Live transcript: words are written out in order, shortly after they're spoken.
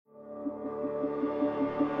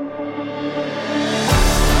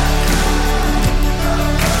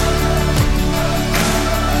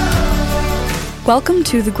Welcome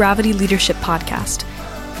to the Gravity Leadership Podcast.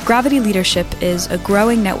 Gravity Leadership is a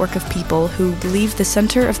growing network of people who believe the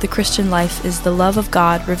center of the Christian life is the love of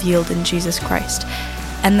God revealed in Jesus Christ,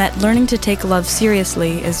 and that learning to take love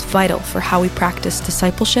seriously is vital for how we practice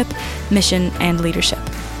discipleship, mission, and leadership.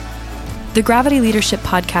 The Gravity Leadership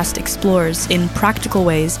Podcast explores, in practical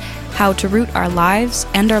ways, how to root our lives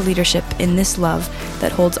and our leadership in this love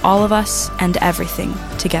that holds all of us and everything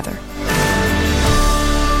together.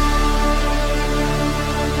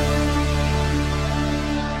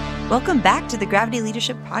 Welcome back to the Gravity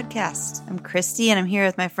Leadership Podcast. I'm Christy, and I'm here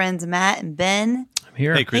with my friends Matt and Ben. I'm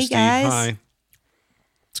here. Hey, Christy. Hey, guys. Hi.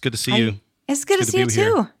 It's good to see you. It's good to see you be here.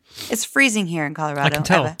 too. It's freezing here in Colorado. I can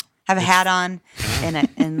tell. Have a hat on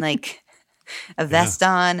and like a vest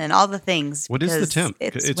on and all the things. What is the because temp?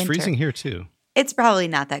 It's It's winter. freezing here too. It's probably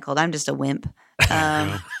not that cold. I'm just a wimp.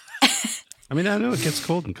 I mean, I know it gets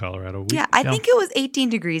cold in Colorado. Yeah, I think it was 18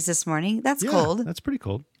 degrees this morning. That's Yeah, cold. That's pretty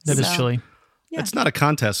cold. That is So- chilly. Yeah. It's not a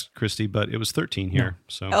contest, Christy, but it was 13 here.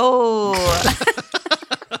 So Oh,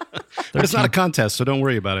 But it's not a contest, so don't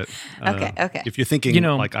worry about it. Okay. If you're thinking, You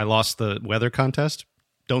know- like, I lost the weather contest,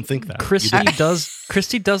 don't think that. Christy You didn't.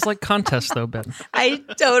 Christy does like contests though, Ben. I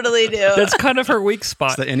totally do. That's kind of her weak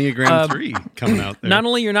spot. It's the Enneagram 3 coming out there. Not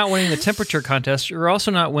only you're not winning the temperature contest, you're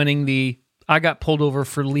also not winning the I got pulled over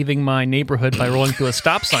for leaving my neighborhood by rolling through a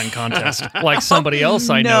stop sign contest, like somebody else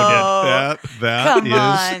I know Come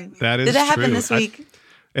on. That is Did that happen true. this week?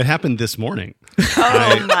 It happened this morning.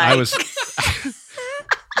 Oh my! I was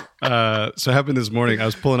so it happened this morning. I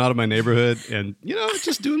was pulling out of my neighborhood and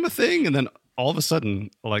just doing my thing, and then all of a sudden,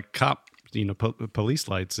 like police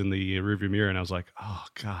lights in the rearview mirror, and I was like, oh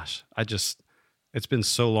gosh, it's been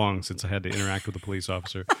so long since I had to interact with a police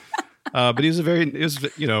officer. But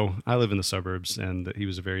I live in the suburbs, and he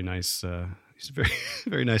was a very nice, he's a very,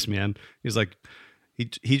 very nice man. He's like,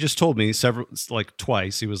 he just told me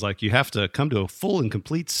twice, he was like, you have to come to a full and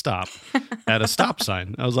complete stop at a stop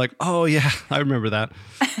sign. I was like, oh yeah, I remember that.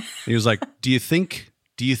 He was like, do you think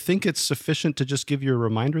it's sufficient to just give you a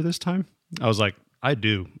reminder this time? I was like, I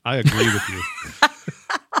do. I agree with you.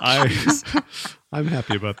 I'm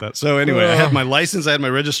happy about that. So anyway, I had my license, I had my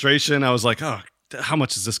registration. I was like, oh, how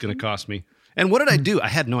much is this going to cost me? And what did I do? I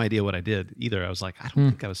had no idea what I did either. I was like, I don't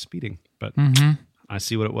think I was speeding, but I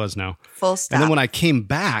see what it was now. Full stop. And then when I came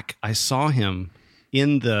back, I saw him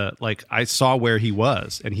I saw where he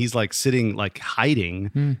was, and he's like sitting, like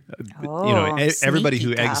hiding. Everybody who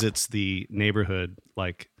sneaky cop. exits the neighborhood,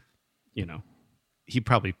 he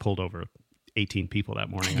probably pulled over 18 people that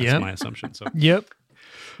morning. That's Yep. my assumption. So Yep.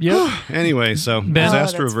 anyway, so Ben.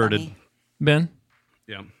 disaster that's averted. funny. Ben,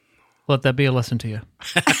 Yeah. let that be a lesson to you.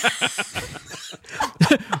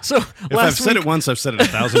 So If I've said it once, I've said it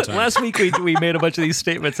 1,000 times. last week we made a bunch of these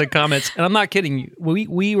statements and comments, and I'm not kidding you.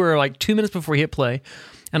 We were like 2 minutes before we hit play,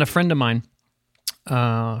 and a friend of mine,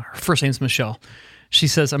 her first name's Michelle. She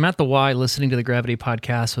says, I'm at the Y listening to the Gravity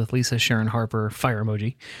Podcast with Lisa Sharon Harper, fire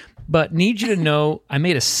emoji. But need you to know, I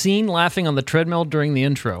made a scene laughing on the treadmill during the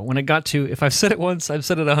intro. When it got to, if I've said it once, I've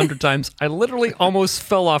said it 100 times, I literally almost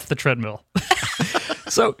fell off the treadmill.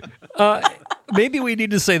 So maybe we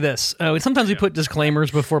need to say this. Sometimes we put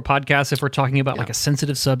disclaimers before podcasts if we're talking about like a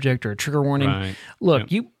sensitive subject or a trigger warning. Right. Look,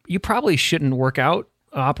 you probably shouldn't work out,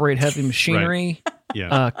 operate heavy machinery,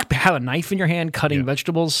 Yeah. have a knife in your hand cutting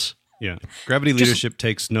vegetables. Yeah. Gravity leadership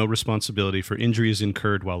takes no responsibility for injuries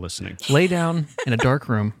incurred while listening. Lay down in a dark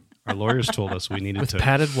room Our lawyers told us we needed with to.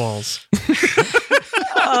 padded walls.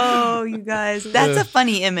 Oh, you guys, that's a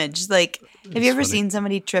funny image. Like, have you ever funny. seen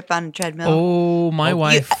somebody trip on a treadmill? Oh, my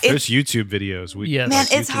wife. There's YouTube videos. Yes. Man,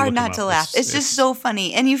 you it's can hard look them not to up. laugh. It's just so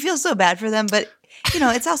funny, and you feel so bad for them. But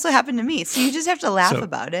it's also happened to me, so you just have to laugh So-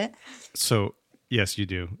 about it. So, yes, you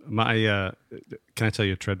do. Can I tell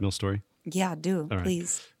you a treadmill story? Yeah, do right.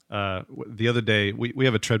 please. The other day, we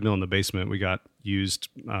have a treadmill in the basement. We got used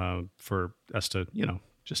for us to,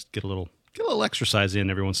 just get a little exercise in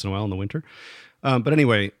every once in a while in the winter. But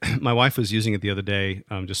anyway, my wife was using it the other day,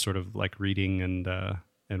 just sort of like reading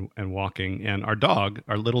and walking. And our dog,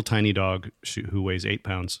 our little tiny dog, who weighs 8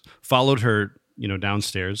 pounds, followed her,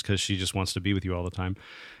 downstairs because she just wants to be with you all the time.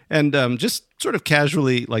 And just sort of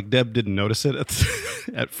casually, like Deb didn't notice it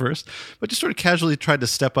at first, but just sort of casually tried to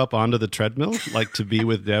step up onto the treadmill, like to be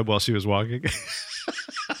with Deb while she was walking.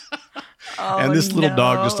 And this little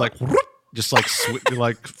dog just like, whoop, just like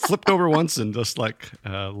flipped over once and just like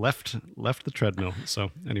left the treadmill.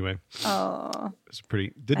 So anyway, it's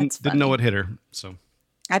pretty. Didn't know what hit her. So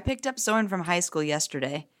I picked up Soren from high school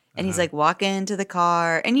yesterday, and he's like walking to the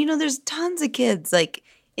car, and there's tons of kids like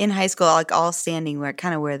in high school, like all standing where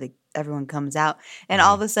the everyone comes out, and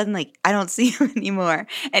all of a sudden, like, I don't see him anymore,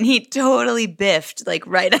 and he totally biffed, like,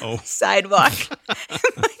 right on the sidewalk.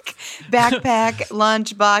 Like, backpack,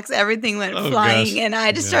 lunchbox, everything went flying, and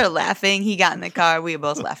I just started laughing. He got in the car. We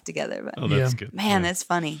both laughed together. But that's good. man, that's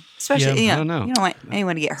funny. Especially, I don't know. You don't want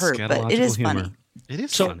anyone to get hurt, but it is humor. funny. It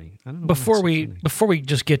is So, funny. I don't know Before why it's we funny.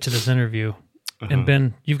 just get to this interview, and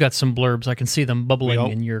Ben, you've got some blurbs. I can see them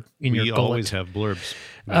bubbling in your we gullet. always have blurbs.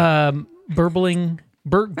 Bubbling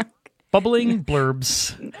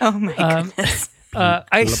blurbs. Oh my goodness.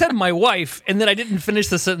 I said my wife, and then I didn't finish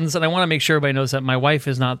the sentence, and I want to make sure everybody knows that my wife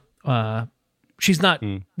is not. She's not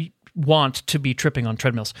want to be tripping on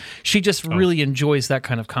treadmills. She just really enjoys that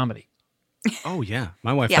kind of comedy. Oh yeah,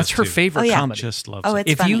 my wife. That's does her too. favorite comedy. Just loves Oh, it.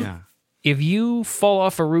 it's funny. If you fall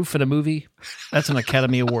off a roof in a movie, that's an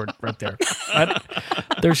Academy Award right there.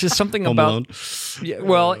 There's just something Home about.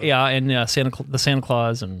 Alone. Yeah, and the Santa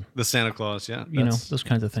Claus, and The Santa Claus. Yeah, you know those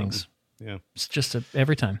kinds of things. Yeah, It's just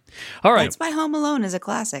every time. All right, That's why Home Alone is a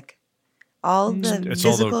classic. All the it's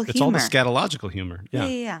physical all the humor. scatological humor. Yeah.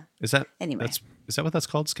 Yeah. Is that Anyway. Is that what that's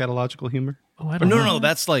called? Scatological humor? Oh, I don't no, know. no,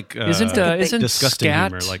 that's like Isn't disgusting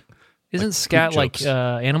scat humor. Like isn't poop scat like jokes.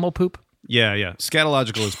 animal poop? yeah.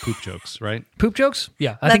 Scatological is poop jokes, right? Poop jokes?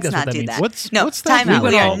 Yeah, I think Let's that's what not that do means. that. What's No, what's that? time out. We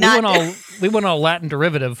We are went, not. all, we went all Latin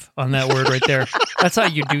derivative on that word right there. That's how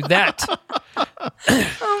you do that. Oh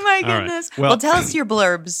my right. goodness. Well- Well, tell us your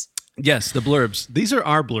blurbs. Yes, the blurbs. These are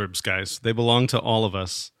our blurbs, guys. They belong to all of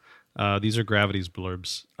us. These are Gravity's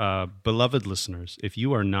blurbs. Beloved listeners, if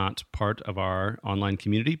you are not part of our online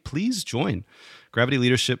community, please join.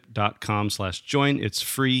 gravityleadership.com/join. It's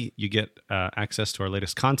free. You get access to our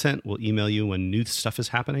latest content. We'll email you when new stuff is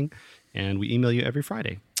happening, and we email you every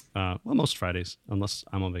Friday. Well, most Fridays, unless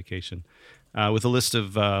I'm on vacation, with a list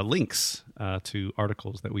of links to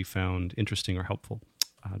articles that we found interesting or helpful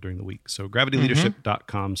during the week. So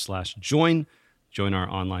gravityleadership.com/join. Join our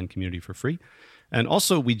online community for free. And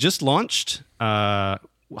also, we just launched, how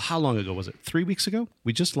long ago was it? 3 weeks ago?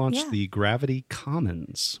 We just launched the Gravity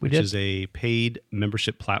Commons, which is a paid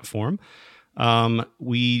membership platform.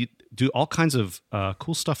 We do all kinds of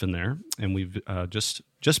cool stuff in there, and we've just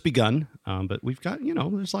begun. But we've got,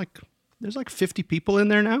 there's like 50 people in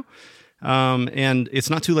there now. And it's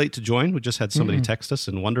not too late to join. We just had somebody text us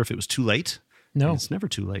and wonder if it was too late. No. And it's never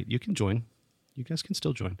too late. You can join. You guys can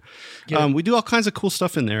still join. We do all kinds of cool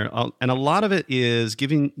stuff in there, and a lot of it is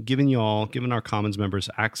giving our Commons members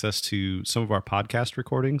access to some of our podcast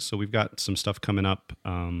recordings. So we've got some stuff coming up.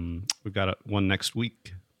 We've got one next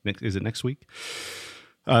week. Is it next week?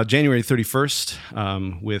 January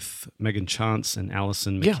 31st with Megan Chance and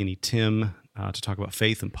Allison McKinney-Tim to talk about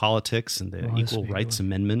faith and politics and the Equal Rights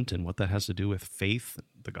Amendment and what that has to do with faith,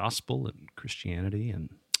 the gospel, and Christianity,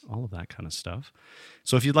 and all of that kind of stuff.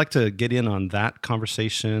 So if you'd like to get in on that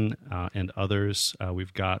conversation and others,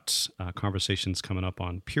 we've got conversations coming up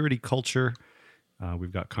on purity culture.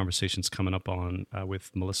 We've got conversations coming up on with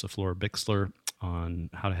Melissa Flora Bixler on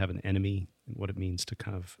how to have an enemy and what it means to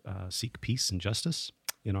kind of seek peace and justice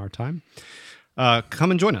in our time. Come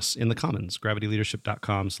and join us in the Commons,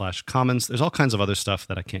 gravityleadership.com/commons. There's all kinds of other stuff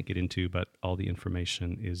that I can't get into, but all the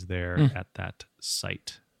information is there at that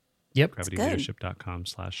site. Yep.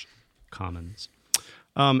 gravityleadership.com/commons.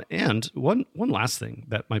 And one last thing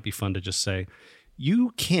that might be fun to just say,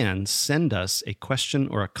 you can send us a question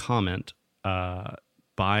or a comment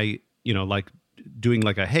by, doing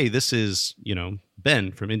like hey, this is,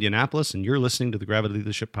 Ben from Indianapolis, and you're listening to the Gravity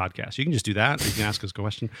Leadership podcast. You can just do that. You can ask us a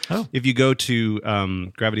question. If you go to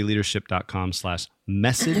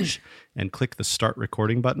gravityleadership.com/message and click the start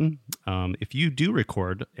recording button, if you do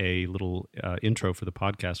record a little intro for the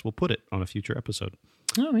podcast, we'll put it on a future episode.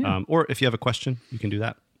 Oh, yeah. Or if you have a question, you can do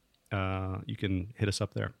that. You can hit us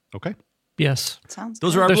up there. Okay. Yes. Sounds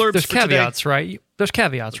Those good. are our blurbs There's for today. caveats, right? There's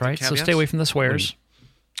caveats, right? So caveats? stay away from the swears.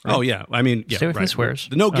 Oh, yeah. I mean, yeah, Stay away from right. the swears.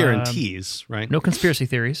 No guarantees, right? No conspiracy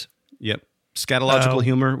theories. Yep. Scatological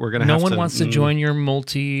humor. We're going to No have to. one wants to join your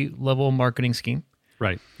multi-level marketing scheme.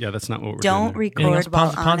 Right. Yeah, that's not what we're Don't doing. Anything else? record while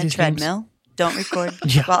on Ponzi a schemes? treadmill. Don't record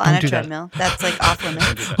Yeah, while on don't a do that. treadmill. That's like off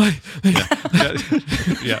limits.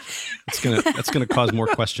 Yeah. That's gonna cause more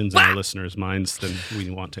questions in our listeners' minds than we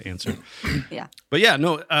want to answer. Yeah. But yeah,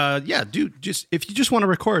 no, dude, just if you just want to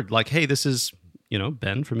record, like, hey, this is,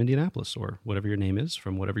 Ben from Indianapolis or whatever your name is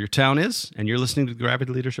from whatever your town is, and you're listening to the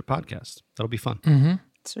Gravity Leadership podcast. That'll be fun.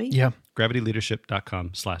 Sweet. Yeah.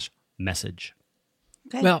 gravityleadership.com/message.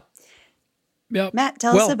 Okay. Well, yeah. Matt,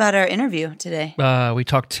 tell us about our interview today. We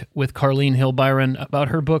talked with Carleen Hill Byron about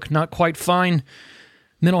her book, Not Quite Fine,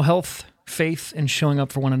 Mental Health, Faith, and Showing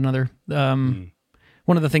Up for One Another. One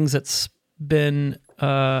of the things that's been,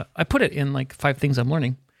 I put it in like 5 things I'm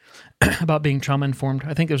learning. about being trauma informed.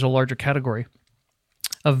 I think there's a larger category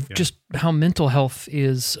of just how mental health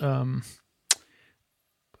is.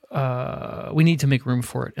 We need to make room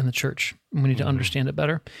for it in the church. We need to understand it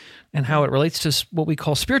better, and how it relates to what we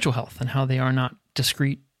call spiritual health, and how they are not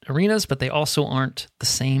discrete arenas, but they also aren't the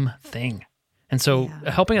same thing. And so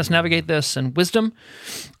helping us navigate this in wisdom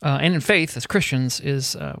and in faith as Christians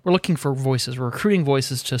is we're looking for voices. We're recruiting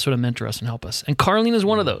voices to sort of mentor us and help us. And Carlene is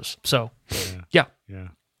one of those. So, yeah.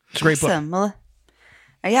 It's a great book. Well,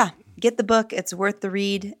 yeah, get the book. It's worth the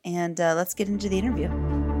read. And let's get into the interview.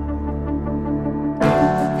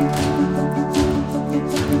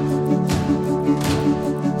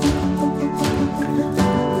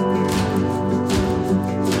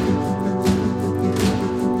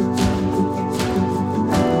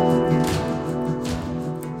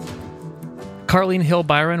 Carlene Hill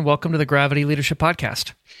Byron, welcome to the Gravity Leadership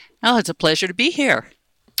Podcast. Oh, it's a pleasure to be here.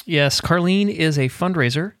 Yes, Carlene is a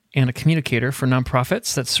fundraiser and a communicator for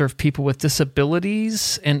nonprofits that serve people with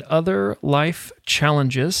disabilities and other life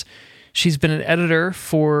challenges. She's been an editor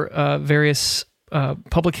for various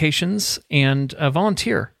publications and a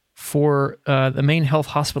volunteer for the Maine Health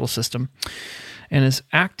Hospital System, and is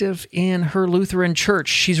active in her Lutheran church.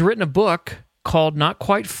 She's written a book called Not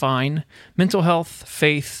Quite Fine: Mental Health,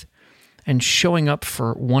 Faith, and Showing Up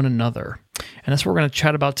for One Another. And that's what we're going to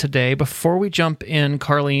chat about today. Before we jump in,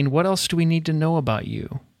 Carlene, what else do we need to know about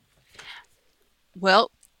you?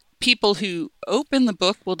 Well, people who open the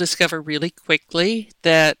book will discover really quickly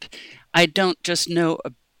that I don't just know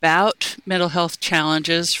about mental health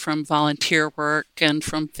challenges from volunteer work and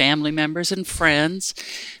from family members and friends,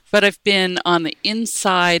 but I've been on the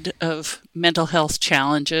inside of mental health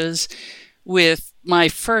challenges with my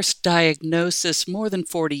first diagnosis more than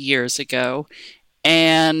 40 years ago,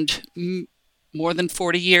 and more than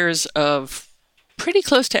 40 years of pretty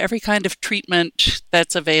close to every kind of treatment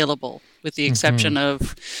that's available, with the exception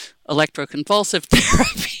of electroconvulsive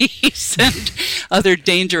therapies and other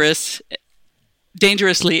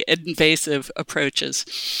dangerously invasive approaches.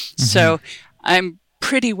 So I'm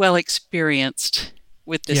pretty well experienced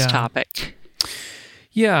with this topic.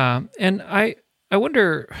 Yeah, and I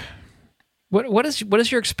wonder, what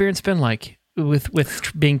has your experience been like with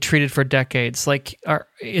being treated for decades? Like,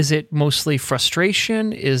 is it mostly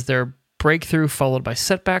frustration? Is there breakthrough followed by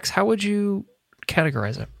setbacks? How would you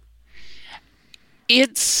categorize it?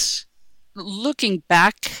 It's, looking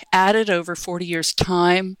back at it over 40 years'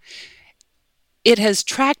 time, it has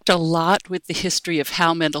tracked a lot with the history of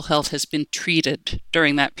how mental health has been treated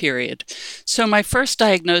during that period. So my first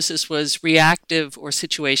diagnosis was reactive or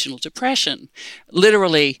situational depression.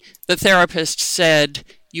 Literally, the therapist said,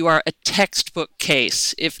 "You are a textbook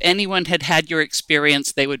case. If anyone had had your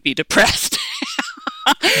experience, they would be depressed."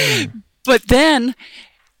 But then,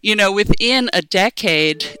 within a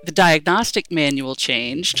decade, the diagnostic manual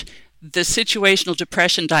changed. The situational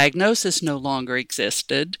depression diagnosis no longer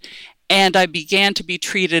existed. And I began to be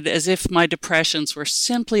treated as if my depressions were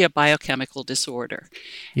simply a biochemical disorder.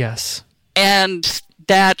 Yes. And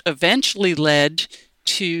that eventually led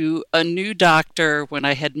to a new doctor when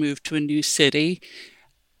I had moved to a new city,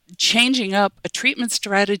 changing up a treatment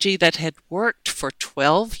strategy that had worked for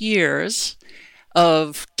 12 years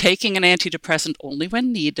of taking an antidepressant only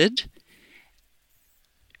when needed.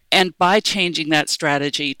 And by changing that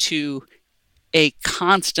strategy to a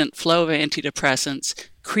constant flow of antidepressants,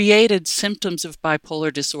 created symptoms of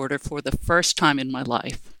bipolar disorder for the first time in my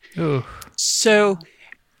life. Ooh. So,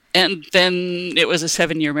 and then it was a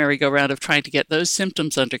 7-year merry-go-round of trying to get those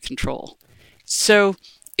symptoms under control. So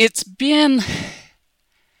it's been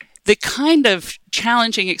the kind of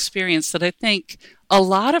challenging experience that I think a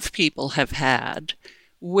lot of people have had,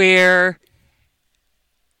 where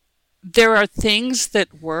there are things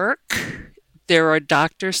that work, there are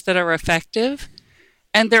doctors that are effective,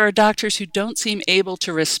 and there are doctors who don't seem able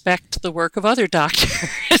to respect the work of other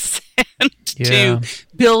doctors and to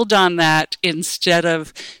build on that instead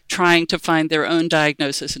of trying to find their own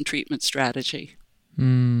diagnosis and treatment strategy.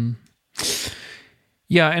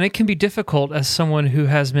 Yeah, and it can be difficult as someone who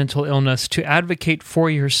has mental illness to advocate for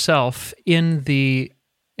yourself in the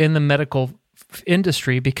medical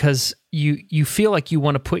industry, because you feel like you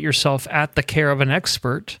want to put yourself at the care of an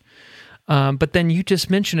expert. But then you just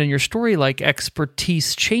mentioned in your story, like,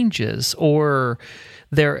 expertise changes, or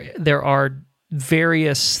there are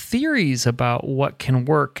various theories about what can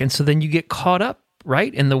work. And so then you get caught up,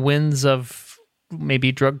 right, in the winds of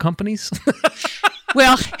maybe drug companies.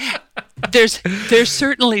 Well, there's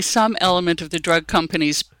certainly some element of the drug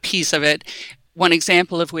companies piece of it. One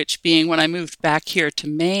example of which being when I moved back here to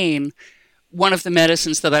Maine, one of the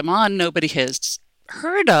medicines that I'm on, nobody has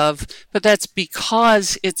heard of, but that's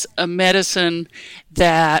because it's a medicine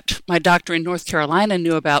that my doctor in North Carolina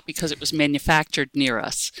knew about because it was manufactured near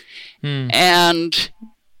us. And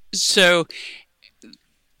so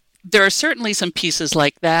there are certainly some pieces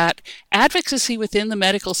like that. Advocacy within the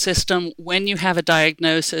medical system when you have a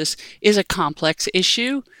diagnosis is a complex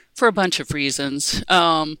issue for a bunch of reasons.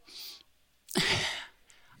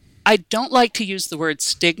 I don't like to use the word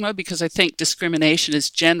stigma because I think discrimination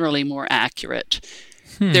is generally more accurate.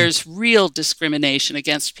 There's real discrimination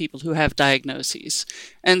against people who have diagnoses.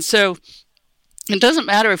 And so it doesn't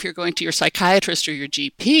matter if you're going to your psychiatrist or your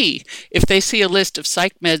GP. If they see a list of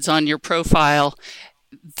psych meds on your profile,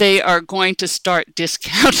 they are going to start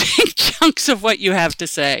discounting chunks of what you have to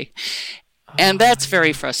say. And that's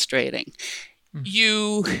very frustrating.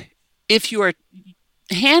 If you are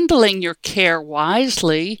handling your care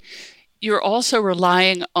wisely, you're also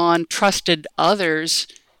relying on trusted others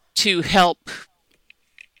to help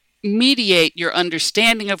mediate your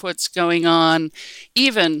understanding of what's going on,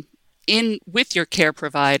 even with your care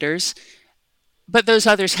providers, but those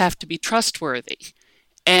others have to be trustworthy.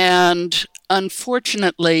 And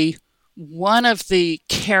unfortunately, one of the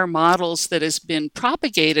care models that has been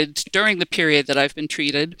propagated during the period that I've been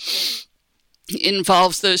treated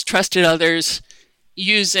involves those trusted others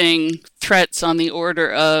using threats on the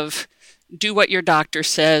order of, do what your doctor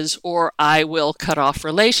says or I will cut off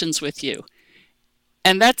relations with you.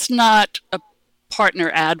 And that's not a partner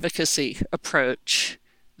advocacy approach.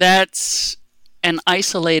 That's an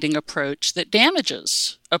isolating approach that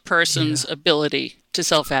damages a person's ability to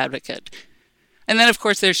self-advocate. And then, of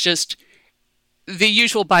course, there's just the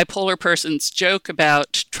usual bipolar person's joke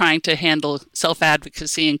about trying to handle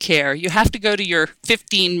self-advocacy and care. You have to go to your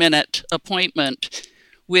 15-minute appointment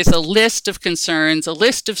with a list of concerns, a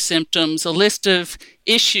list of symptoms, a list of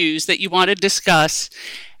issues that you want to discuss,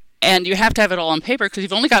 and you have to have it all on paper because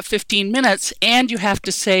you've only got 15 minutes, and you have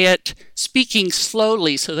to say it speaking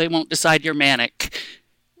slowly so they won't decide you're manic.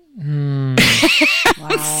 Wow.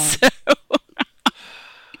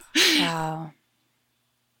 Wow.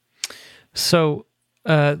 So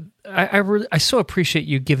I so appreciate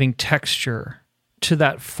you giving texture to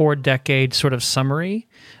that 4-decade sort of summary,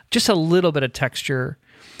 just a little bit of texture,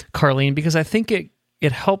 Carlene, because I think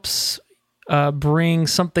it helps bring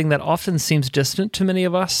something that often seems distant to many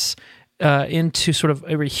of us into sort of,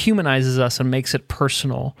 it humanizes us and makes it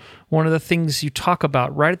personal. One of the things you talk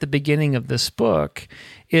about right at the beginning of this book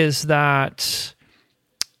is that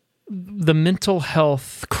the mental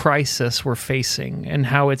health crisis we're facing and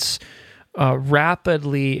how it's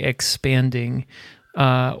rapidly expanding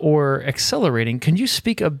or accelerating. Can you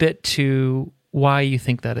speak a bit to why you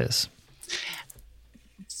think that is?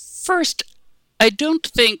 First, I don't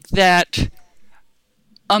think that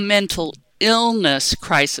a mental illness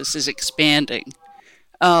crisis is expanding.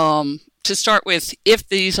 To start with, if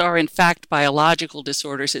these are in fact biological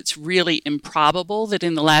disorders, it's really improbable that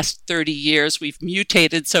in the last 30 years we've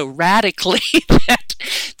mutated so radically that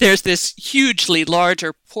there's this hugely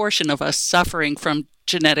larger portion of us suffering from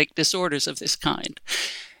genetic disorders of this kind.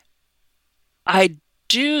 I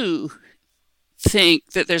do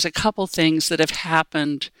think that there's a couple things that have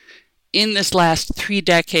happened in this last 3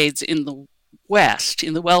 decades in the West,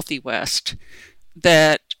 in the wealthy West,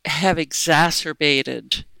 that have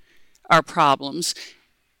exacerbated our problems.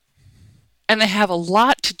 And they have a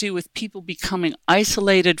lot to do with people becoming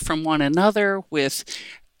isolated from one another, with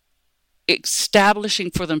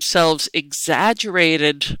establishing for themselves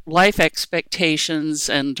exaggerated life expectations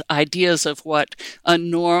and ideas of what a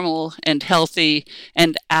normal and healthy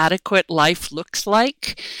and adequate life looks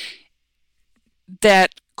like,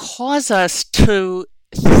 that cause us to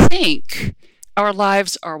think our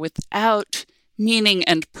lives are without meaning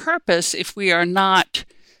and purpose if we are not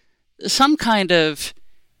some kind of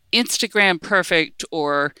Instagram perfect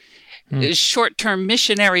or short-term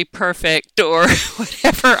missionary perfect or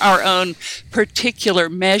whatever our own particular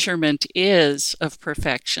measurement is of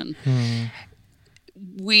perfection.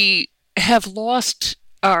 We have lost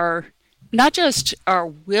not just our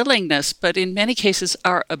willingness, but in many cases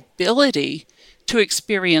our ability to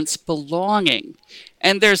experience belonging.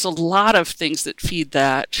 And there's a lot of things that feed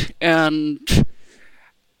that. And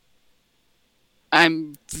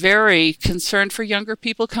I'm very concerned for younger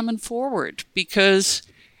people coming forward because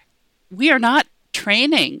we are not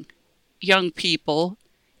training young people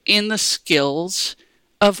in the skills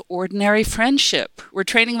of ordinary friendship. We're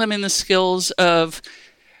training them in the skills of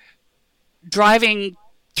driving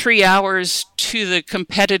 3 hours to the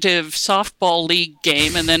competitive softball league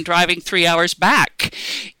game and then driving 3 hours back,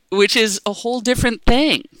 which is a whole different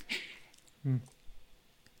thing.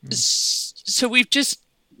 So we've just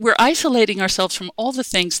we're isolating ourselves from all the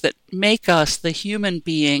things that make us the human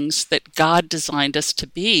beings that God designed us to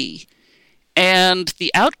be. And the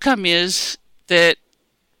outcome is that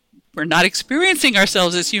we're not experiencing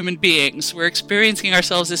ourselves as human beings. We're experiencing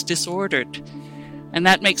ourselves as disordered. And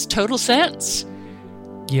that makes total sense.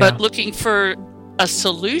 Yeah. But looking for a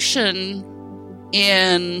solution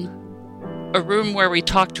in a room where we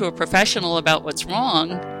talk to a professional about what's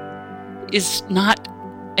wrong is not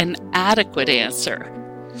an adequate answer.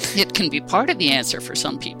 It can be part of the answer for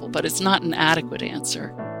some people, but it's not an adequate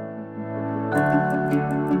answer.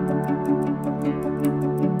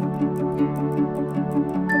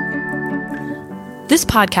 This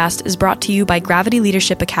podcast is brought to you by Gravity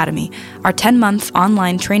Leadership Academy, our 10-month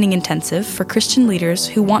online training intensive for Christian leaders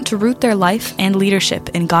who want to root their life and leadership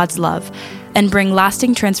in God's love and bring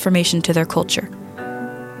lasting transformation to their culture.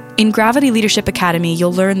 In Gravity Leadership Academy,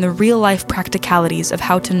 you'll learn the real-life practicalities of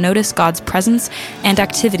how to notice God's presence and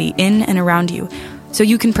activity in and around you, so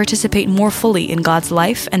you can participate more fully in God's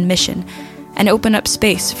life and mission, and open up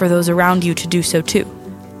space for those around you to do so too.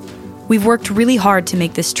 We've worked really hard to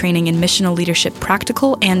make this training in missional leadership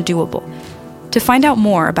practical and doable. To find out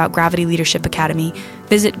more about Gravity Leadership Academy,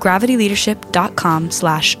 visit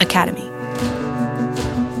gravityleadership.com/academy.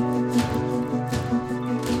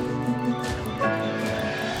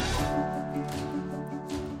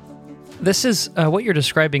 This is what you're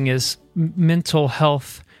describing is mental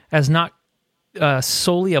health as not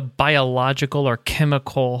solely a biological or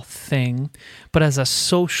chemical thing, but as a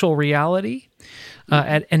social reality,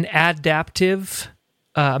 an adaptive,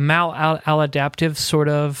 maladaptive sort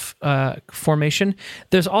of formation.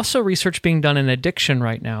 There's also research being done in addiction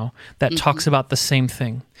right now that talks about the same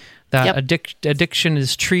thing. That addiction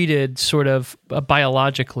is treated sort of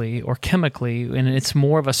biologically or chemically, and it's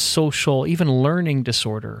more of a social, even learning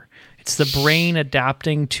disorder. It's the brain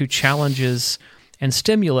adapting to challenges and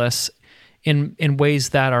stimulus in ways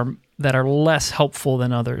that are less helpful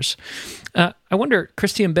than others. I wonder,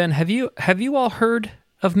 Christy and Ben, have you all heard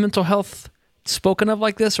of mental health spoken of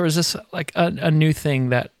like this, or is this like a new thing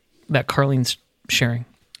that Carlene's sharing?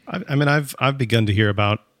 I mean, I've begun to hear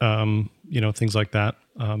about things like that.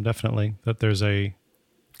 Definitely, that there's a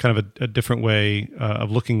kind of a different way of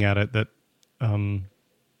looking at it. That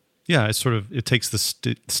it takes the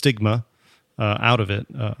stigma out of it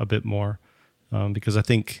a bit more, because I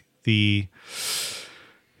think Carlene,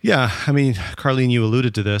 you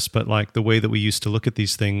alluded to this, but like the way that we used to look at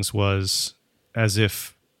these things was as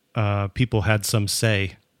if people had some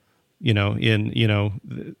say,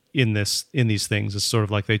 in these things. It's sort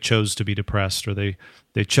of like they chose to be depressed, or they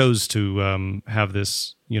chose to have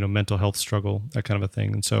this mental health struggle, that kind of a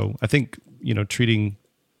thing. And so I think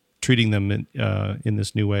treating them in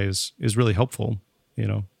this new way is really helpful,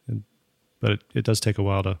 but it does take a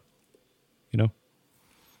while to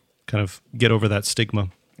kind of get over that stigma,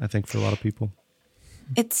 I think, for a lot of people.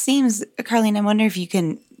 It seems, Carlene, I wonder if you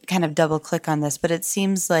can kind of double click on this, but it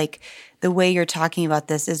seems like the way you're talking about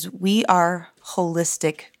this is we are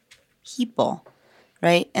holistic people,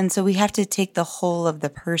 right? And so we have to take the whole of the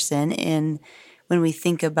person in when we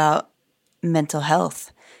think about mental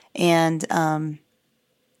health. And, I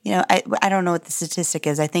don't know what the statistic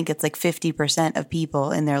is. I think it's like 50% of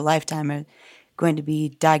people in their lifetime are going to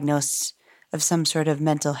be diagnosed of some sort of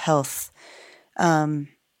mental health. I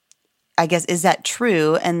guess, is that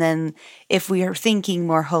true? And then if we are thinking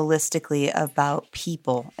more holistically about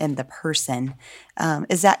people and the person,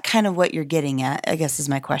 is that kind of what you're getting at, I guess is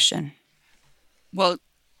my question. Well,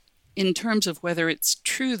 in terms of whether it's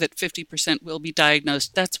true that 50% will be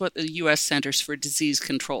diagnosed, that's what the U.S. Centers for Disease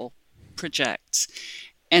Control projects.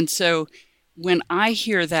 And so when I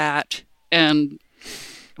hear that, and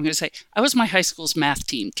I'm going to say, I was my high school's math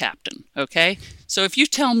team captain, okay? So if you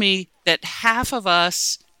tell me that half of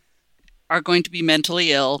us are going to be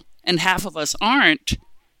mentally ill and half of us aren't,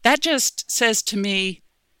 that just says to me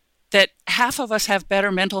that half of us have better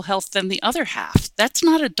mental health than the other half. That's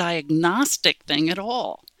not a diagnostic thing at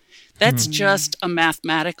all. That's just a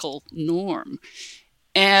mathematical norm.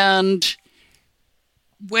 And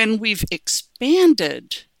when we've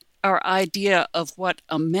expanded our idea of what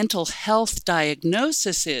a mental health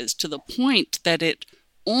diagnosis is to the point that it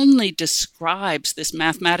only describes this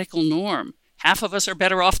mathematical norm, half of us are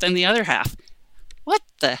better off than the other half. What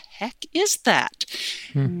the heck is that?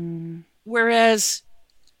 Whereas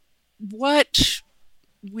what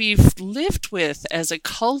we've lived with as a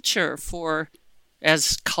culture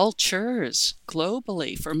as cultures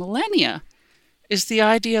globally for millennia is the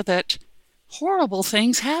idea that horrible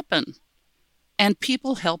things happen and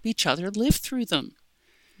people help each other live through them.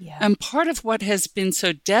 Yeah. And part of what has been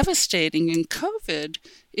so devastating in COVID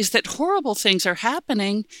is that horrible things are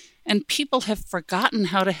happening and people have forgotten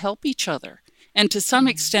how to help each other. And to some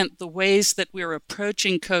extent, the ways that we're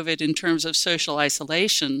approaching COVID in terms of social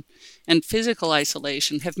isolation and physical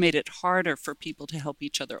isolation have made it harder for people to help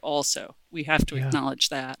each other also. We have to acknowledge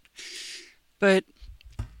that. But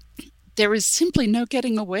there is simply no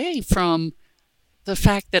getting away from the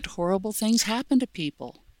fact that horrible things happen to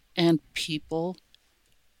people, and people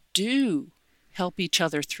do help each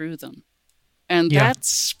other through them. And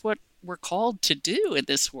that's what we're called to do in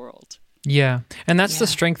this world. Yeah. And that's the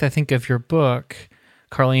strength, I think, of your book,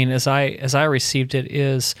 Carlene, as I received it,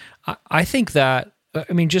 is I think that,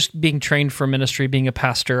 I mean, just being trained for ministry, being a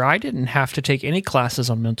pastor, I didn't have to take any classes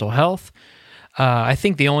on mental health. I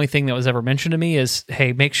think the only thing that was ever mentioned to me is,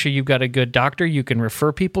 hey, make sure you've got a good doctor you can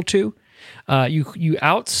refer people to. You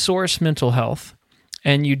outsource mental health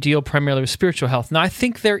and you deal primarily with spiritual health. Now, I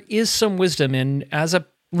think there is some wisdom in, as a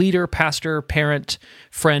leader, pastor, parent,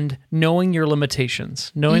 friend, knowing your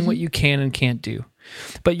limitations, knowing what you can and can't do.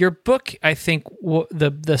 But your book, I think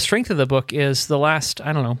the strength of the book is the last,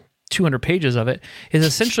 200 pages of it is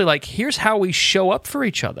essentially like, here's how we show up for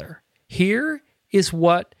each other. Here is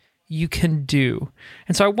what you can do.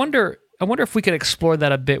 And so I wonder if we could explore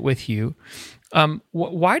that a bit with you.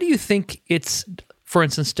 Why do you think it's, for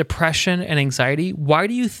instance, depression and anxiety? Why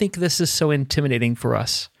do you think this is so intimidating for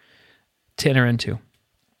us to enter into?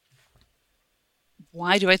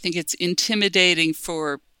 Why do I think it's intimidating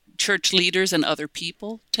for church leaders and other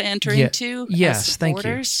people to enter into? Yes, as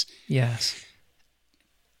supporters? Thank you. Yes.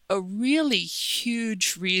 A really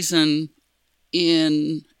huge reason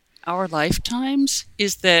in our lifetimes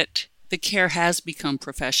is that the care has become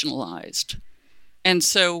professionalized. And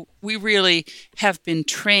so we really have been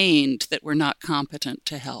trained that we're not competent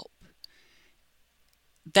to help.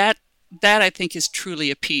 That I think is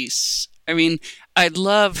truly a piece. I mean, I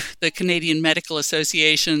love the Canadian Medical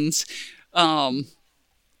Association's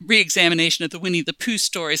re-examination of the Winnie the Pooh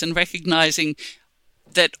stories and recognizing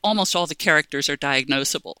that almost all the characters are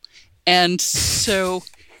diagnosable. And so,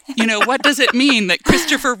 what does it mean that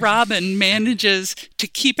Christopher Robin manages to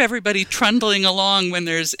keep everybody trundling along when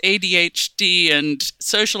there's ADHD and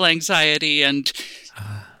social anxiety and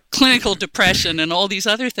clinical depression and all these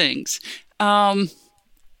other things?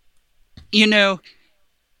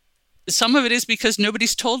 Some of it is because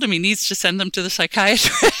nobody's told him he needs to send them to the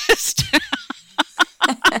psychiatrist.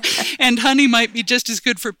 And honey might be just as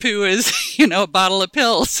good for Pooh as, a bottle of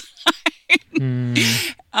pills.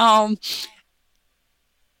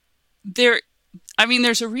 There's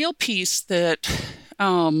a real piece that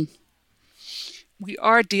we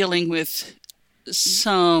are dealing with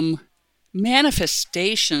some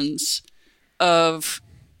manifestations of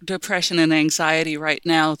depression and anxiety right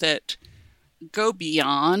now that go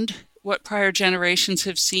beyond what prior generations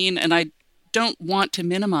have seen, and I don't want to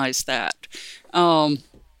minimize that.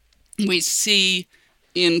 We see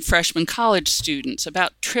in freshman college students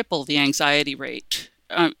about triple the anxiety rate.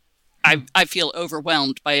 I feel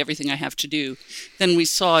overwhelmed by everything I have to do than we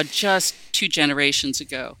saw just 2 generations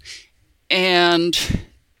ago. And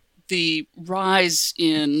the rise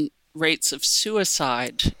in rates of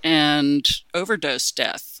suicide and overdose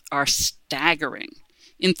death are staggering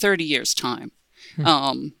in 30 years' time.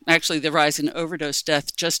 Actually, the rise in overdose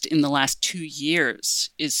death just in the last 2 years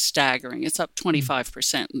is staggering. It's up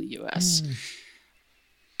 25% in the U.S.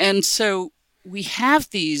 And so we have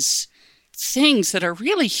these things that are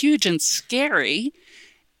really huge and scary.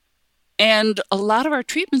 And a lot of our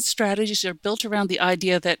treatment strategies are built around the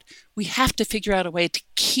idea that we have to figure out a way to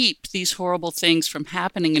keep these horrible things from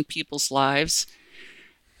happening in people's lives.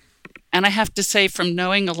 And I have to say, from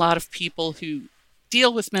knowing a lot of people who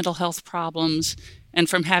deal with mental health problems and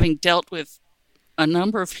from having dealt with a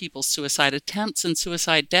number of people's suicide attempts and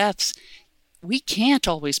suicide deaths, we can't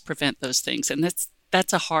always prevent those things. And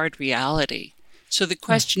that's a hard reality. So the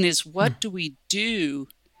question is, what do we do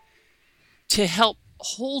to help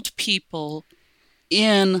hold people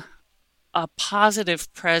in a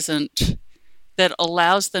positive present that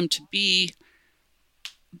allows them to be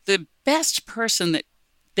the best person that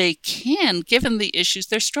they can, given the issues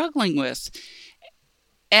they're struggling with?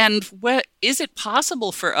 And is it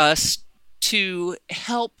possible for us to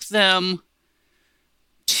help them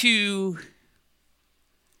to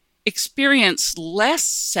experience less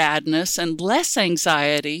sadness and less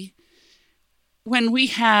anxiety when we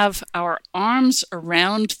have our arms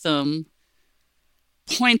around them,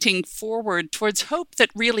 pointing forward towards hope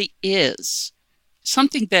that really is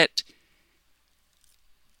something that,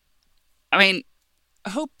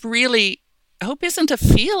 hope isn't a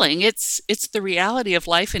feeling. It's the reality of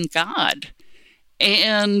life in God.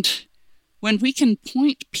 And when we can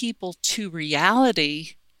point people to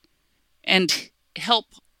reality and help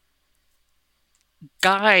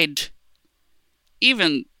guide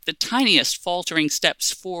even the tiniest faltering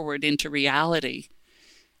steps forward into reality,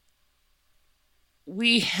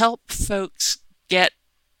 we help folks get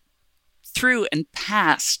through and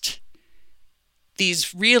past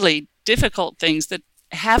these really difficult things that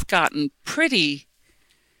have gotten pretty,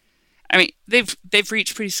 I mean, they've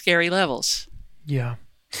reached pretty scary levels. Yeah.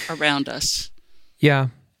 Around us. Yeah.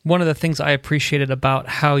 One of the things I appreciated about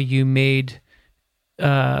how you made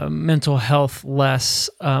mental health less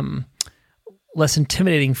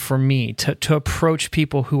intimidating for me to approach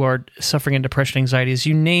people who are suffering in depression, anxiety, is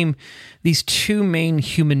you name these two main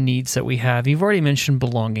human needs that we have. You've already mentioned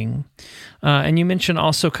belonging, and you mentioned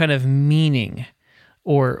also kind of meaning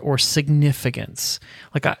or significance.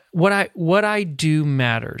 Like what I do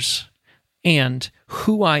matters, and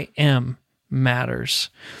who I am matters.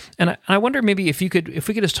 And I wonder maybe if we could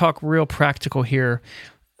just talk real practical here.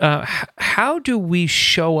 How do we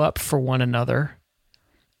show up for one another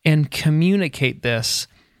and communicate this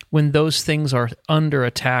when those things are under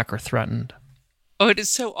attack or threatened? Oh, it is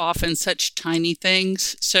so often such tiny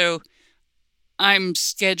things. So I'm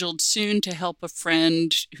scheduled soon to help a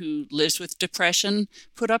friend who lives with depression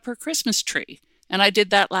put up her Christmas tree. And I did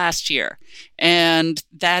that last year. And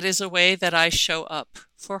that is a way that I show up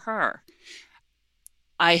for her.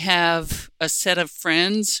 I have a set of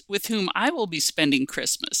friends with whom I will be spending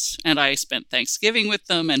Christmas, and I spent Thanksgiving with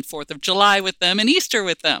them and 4th of July with them and Easter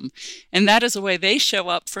with them. And that is a way they show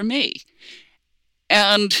up for me.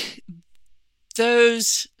 And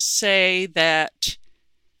those say that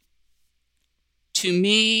to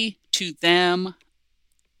me, to them,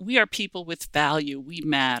 we are people with value. We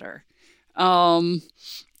matter. In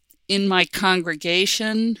my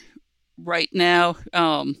congregation right now,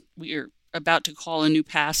 we are about to call a new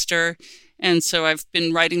pastor. And so I've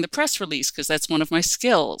been writing the press release because that's one of my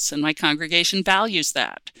skills, and my congregation values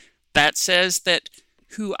that. That says that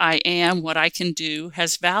who I am, what I can do,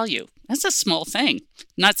 has value. That's a small thing,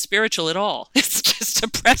 not spiritual at all. It's just a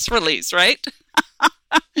press release, right?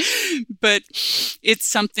 But it's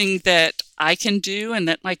something that I can do and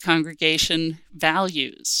that my congregation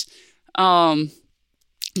values.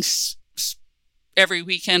 Every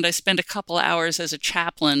weekend, I spend a couple hours as a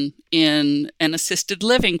chaplain in an assisted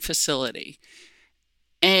living facility.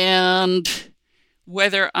 And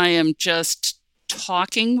whether I am just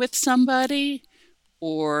talking with somebody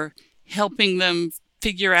or helping them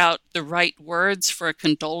figure out the right words for a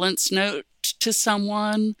condolence note to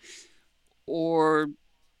someone, or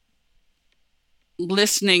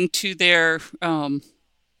listening to their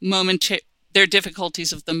their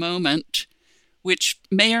difficulties of the moment, which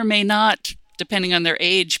may or may not, depending on their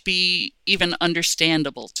age, be even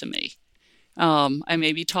understandable to me. I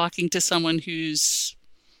may be talking to someone who's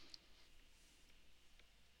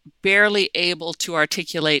barely able to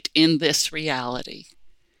articulate in this reality.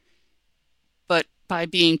 But by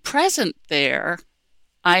being present there,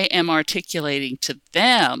 I am articulating to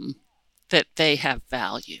them that they have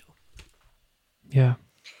value. Yeah.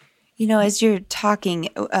 You know, as you're talking,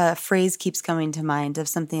 a phrase keeps coming to mind of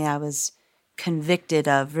something I was convicted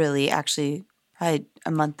of, really, actually, probably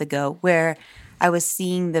a month ago, where I was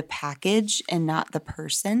seeing the package and not the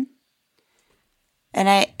person.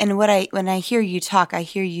 And when I hear you talk, I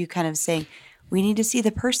hear you kind of saying, we need to see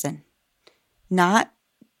the person, not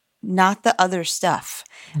the other stuff.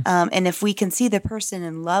 And if we can see the person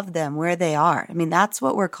and love them where they are, I mean, that's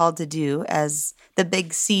what we're called to do as the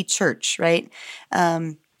Big C church, right?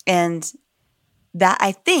 And that,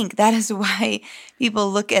 I think that is why people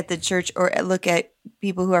look at the church or look at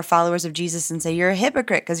people who are followers of Jesus and say, you're a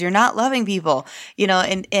hypocrite because you're not loving people, you know,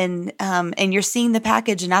 and you're seeing the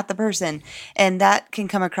package and not the person. And that can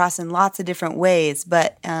come across in lots of different ways,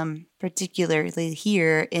 but particularly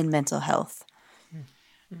here in mental health.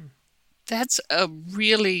 That's a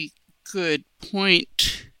really good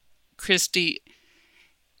point, Christy.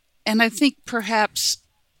 And I think perhaps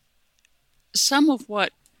some of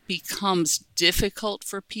what becomes difficult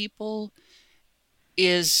for people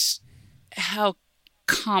is how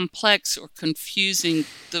complex or confusing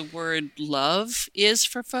the word love is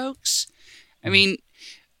for folks. I mean,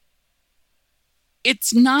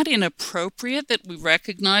 it's not inappropriate that we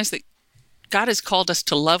recognize that God has called us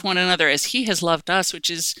to love one another as He has loved us, which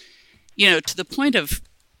is, you know, to the point of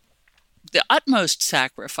the utmost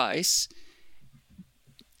sacrifice.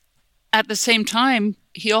 At the same time,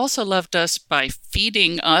 He also loved us by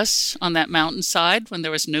feeding us on that mountainside when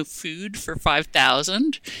there was no food for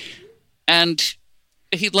 5,000. And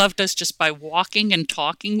He loved us just by walking and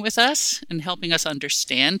talking with us and helping us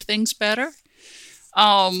understand things better.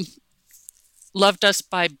 loved us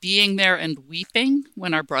by being there and weeping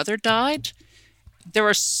when our brother died. There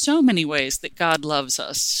are so many ways that God loves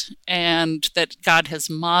us and that God has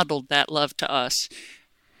modeled that love to us.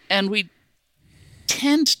 And we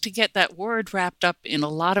tend to get that word wrapped up in a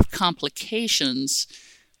lot of complications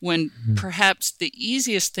when perhaps the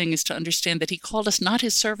easiest thing is to understand that he called us not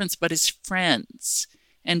his servants, but his friends.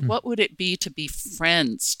 And what would it be to be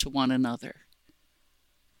friends to one another?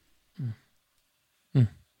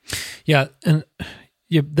 Yeah, and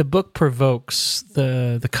the book provokes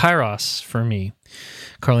the kairos for me,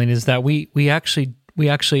 Carlene, is that we actually,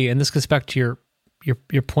 and this goes back to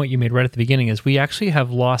your point you made right at the beginning, is we actually have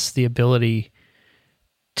lost the ability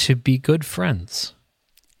to be good friends.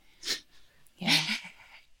 Yeah.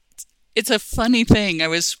 It's a funny thing. I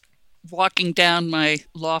was walking down my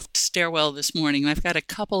loft stairwell this morning, and I've got a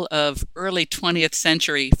couple of early 20th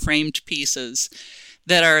century framed pieces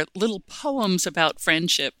that are little poems about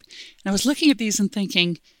friendship. And I was looking at these and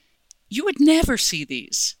thinking, you would never see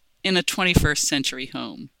these in a 21st century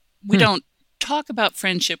home. We don't talk about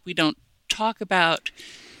friendship. We don't talk about,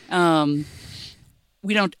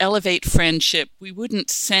 we don't elevate friendship. We wouldn't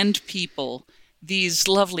send people these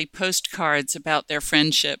lovely postcards about their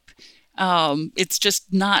friendship. It's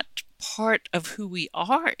just not part of who we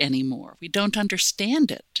are anymore. We don't understand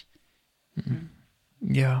it.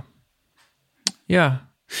 Yeah. Yeah.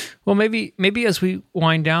 Well, maybe as we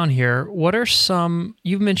wind down here, what are some,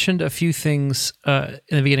 you've mentioned a few things in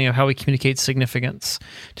the beginning of how we communicate significance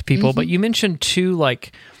to people, but you mentioned two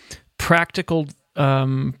like practical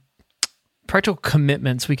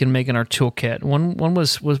commitments we can make in our toolkit. One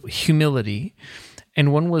was humility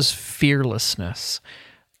and one was fearlessness.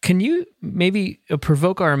 Can you maybe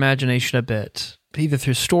provoke our imagination a bit, either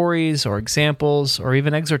through stories or examples or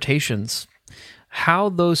even exhortations, how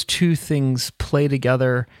those two things play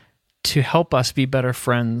together to help us be better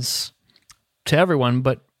friends to everyone,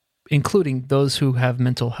 but including those who have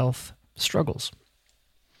mental health struggles?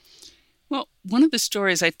 Well, one of the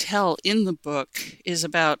stories I tell in the book is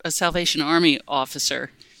about a Salvation Army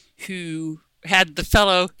officer who had the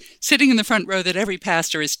fellow sitting in the front row that every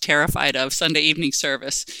pastor is terrified of, Sunday evening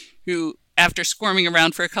service, who, after squirming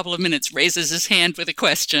around for a couple of minutes, raises his hand with a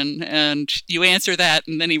question, and you answer that,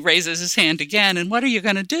 and then he raises his hand again, and what are you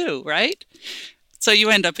going to do, right? So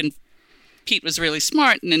you end up in, Pete was really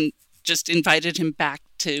smart and then just invited him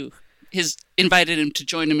to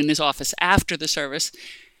join him in his office after the service.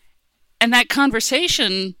 And that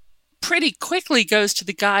conversation pretty quickly goes to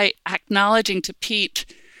the guy acknowledging to Pete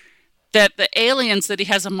that the aliens that he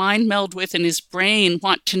has a mind meld with in his brain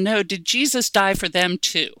want to know, did Jesus die for them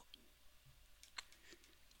too?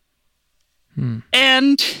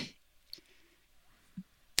 And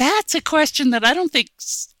that's a question that I don't think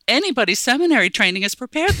anybody's seminary training has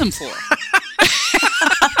prepared them for.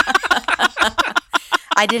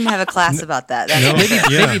 I didn't have a class about that.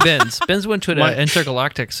 Maybe Ben's went to an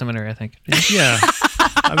intergalactic seminary, I think. Yeah.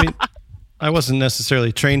 I mean, I wasn't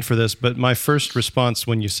necessarily trained for this, but my first response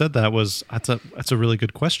when you said that was, that's a really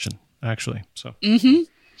good question, actually. So.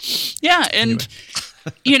 Yeah, and,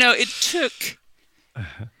 it took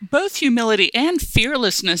both humility and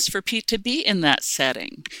fearlessness for Pete to be in that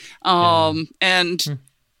setting. And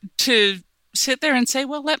to sit there and say,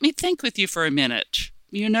 well, let me think with you for a minute,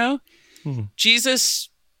 Jesus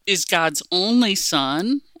is God's only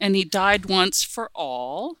son, and he died once for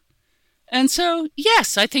all. And so,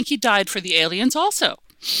 yes, I think he died for the aliens also.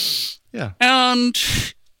 Yeah.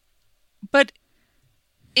 But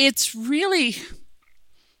it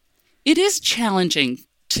is challenging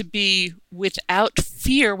to be without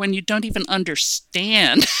fear when you don't even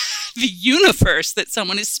understand the universe that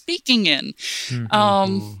someone is speaking in.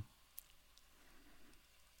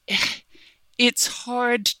 It's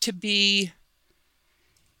hard to be.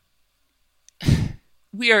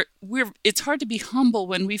 It's hard to be humble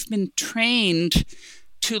when we've been trained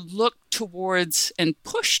to look towards and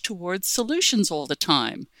push towards solutions all the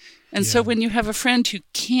time. And so when you have a friend who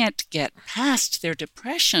can't get past their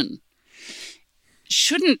depression,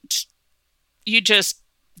 shouldn't you just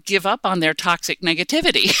give up on their toxic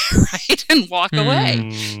negativity, right? And walk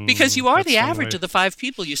away? Because you are the average of the 5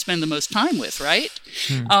 people you spend the most time with, right?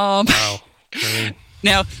 Wow.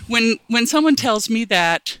 Now, when someone tells me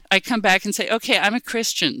that, I come back and say, okay, I'm a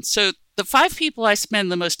Christian. So the 5 people I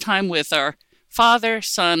spend the most time with are Father,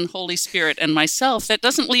 Son, Holy Spirit, and myself. That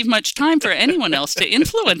doesn't leave much time for anyone else to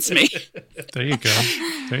influence me. There you go.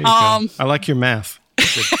 I like your math.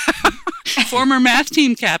 Former math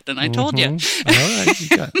team captain, I told you. All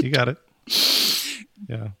right, you got it.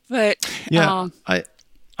 Yeah. But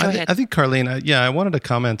I think Carlene, I wanted to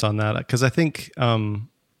comment on that because I think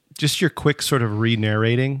just your quick sort of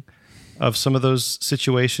re-narrating of some of those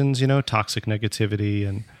situations, toxic negativity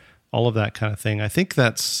and all of that kind of thing. I think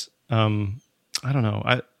that's, I don't know.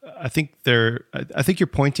 I think you're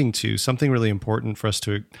pointing to something really important for us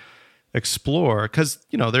to explore, because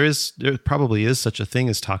there probably is such a thing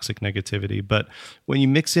as toxic negativity, but when you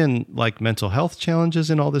mix in like mental health challenges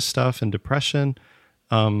and all this stuff and depression,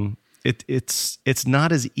 it's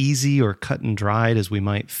not as easy or cut and dried as we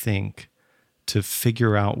might think to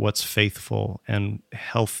figure out what's faithful and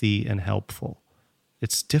healthy and helpful.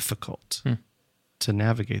 It's difficult to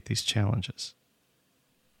navigate these challenges.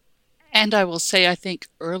 And I will say, I think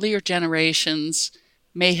earlier generations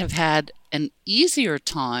may have had an easier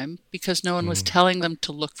time because no one was telling them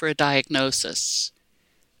to look for a diagnosis.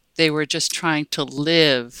 They were just trying to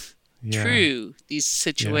live through these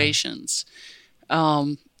situations.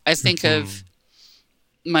 I think of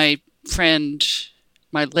my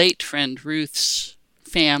late friend Ruth's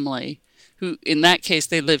family, who in that case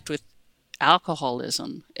they lived with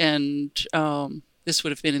alcoholism, and this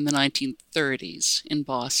would have been in the 1930s in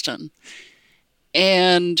Boston.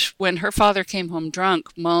 And when her father came home drunk,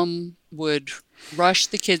 Mom would rush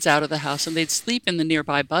the kids out of the house and they'd sleep in the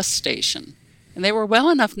nearby bus station. And they were well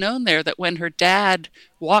enough known there that when her dad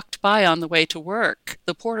walked by on the way to work,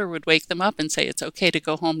 the porter would wake them up and say, "It's okay to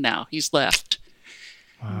go home now. He's left."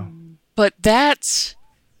 Wow. But that's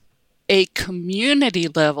a community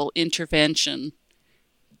level intervention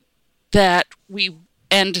that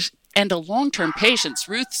and a long-term patience.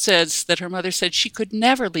 Ruth says that her mother said she could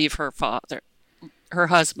never leave her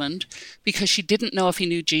husband, because she didn't know if he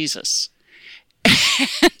knew Jesus.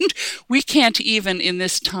 And we can't even in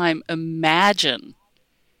this time imagine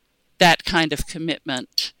that kind of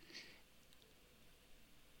commitment.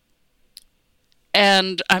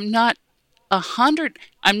 And I'm not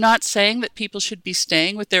saying that people should be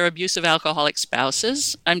staying with their abusive alcoholic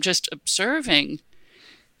spouses. I'm just observing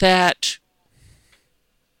that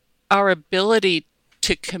our ability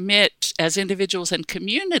to commit as individuals and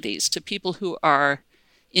communities to people who are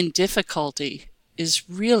in difficulty is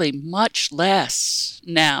really much less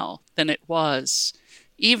now than it was.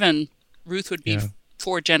 Even Ruth would be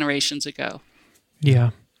 4 generations ago. Yeah.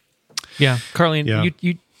 Carlene,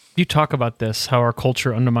 you talk about this, how our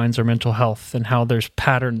culture undermines our mental health and how there's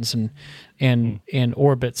patterns and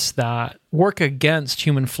orbits that work against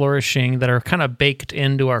human flourishing that are kind of baked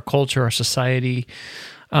into our culture, our society.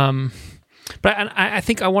 But I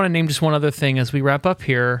think I want to name just one other thing as we wrap up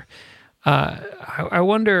here. I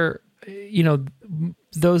wonder, a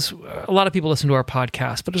lot of people listen to our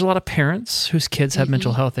podcast, but there's a lot of parents whose kids have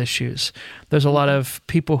mental health issues. There's a lot of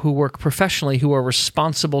people who work professionally who are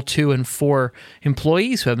responsible to and for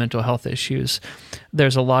employees who have mental health issues.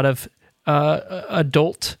 There's a lot of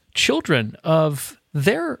adult children of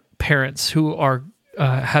their parents who are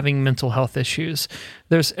having mental health issues.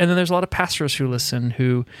 And then there's a lot of pastors who listen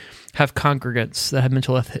who have congregants that have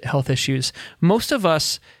mental health issues. Most of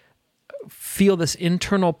us feel this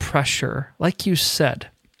internal pressure, like you said,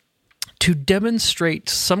 to demonstrate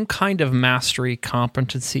some kind of mastery,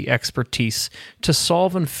 competency, expertise to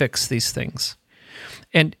solve and fix these things.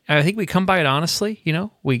 And I think we come by it honestly.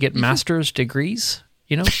 We get master's degrees.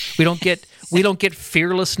 We don't get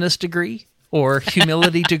fearlessness degree or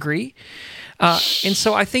humility degree. And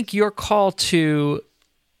so I think your call to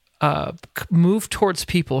move towards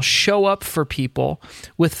people, show up for people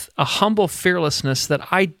with a humble fearlessness that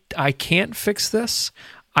I can't fix this.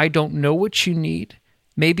 I don't know what you need.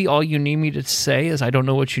 Maybe all you need me to say is I don't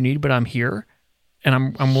know what you need, but I'm here and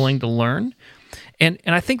I'm willing to learn. And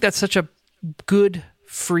I think that's such a good,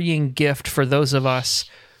 freeing gift for those of us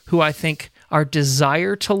who I think our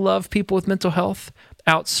desire to love people with mental health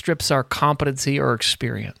outstrips our competency or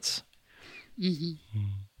experience. Mm-hmm.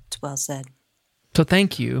 It's well said. So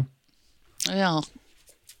thank you. Well,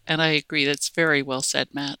 and I agree. That's very well said,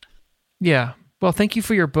 Matt. Yeah. Well, thank you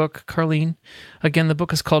for your book, Carlene. Again, the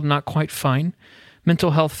book is called Not Quite Fine: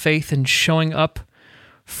 Mental Health, Faith, and Showing Up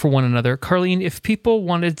for One Another. Carlene, if people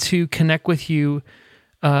wanted to connect with you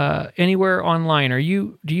anywhere online,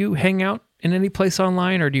 do you hang out in any place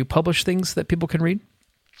online, or do you publish things that people can read?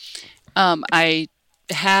 I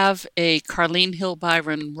have a Carlene Hill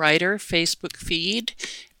Byron Writer Facebook feed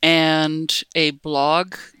and a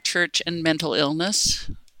blog, Church and Mental Illness,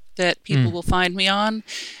 that people will find me on.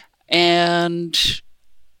 And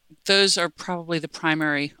those are probably the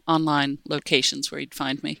primary online locations where you'd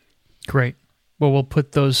find me. Great. Well, we'll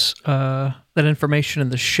put those that information in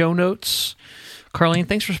the show notes. Carlene,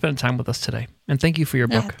 thanks for spending time with us today. And thank you for your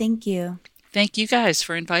book. Thank you. Thank you guys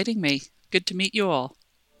for inviting me. Good to meet you all.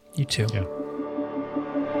 You too. Yeah.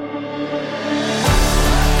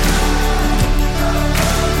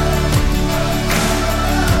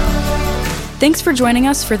 Thanks for joining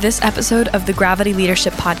us for this episode of the Gravity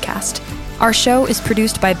Leadership Podcast. Our show is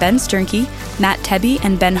produced by Ben Sternke, Matt Tebbe,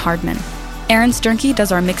 and Ben Hardman. Aaron Sternke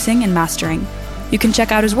does our mixing and mastering. You can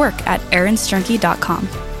check out his work at aaronsternke.com.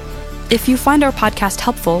 If you find our podcast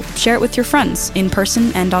helpful, share it with your friends in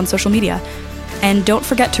person and on social media. And don't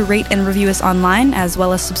forget to rate and review us online, as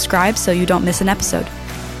well as subscribe so you don't miss an episode.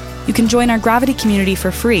 You can join our Gravity community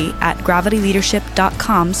for free at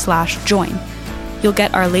gravityleadership.com/join. You'll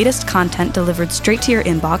get our latest content delivered straight to your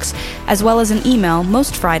inbox, as well as an email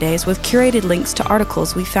most Fridays with curated links to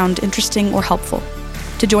articles we found interesting or helpful.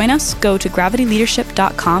 To join us, go to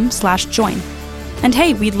gravityleadership.com/join. And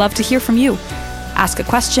hey, we'd love to hear from you. Ask a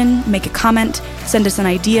question, make a comment, send us an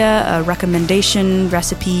idea, a recommendation,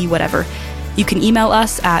 recipe, whatever. You can email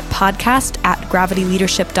us at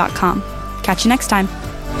podcast@gravityleadership.com. Catch you next time.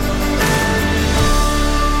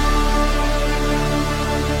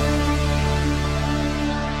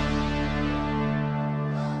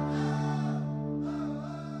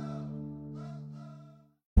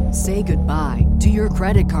 Say goodbye to your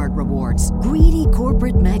credit card rewards. Greedy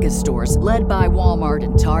corporate mega stores, led by Walmart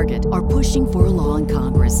and Target, are pushing for a law in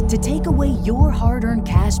Congress to take away your hard-earned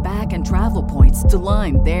cash back and travel points to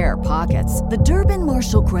line their pockets. The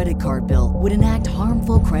Durbin-Marshall credit card bill would enact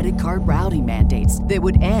harmful credit card routing mandates that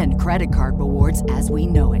would end credit card rewards as we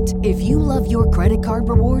know it. If you love your credit card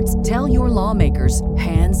rewards, tell your lawmakers,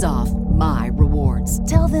 hands off my rewards.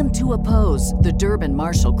 Tell them to oppose the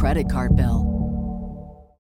Durbin-Marshall credit card bill.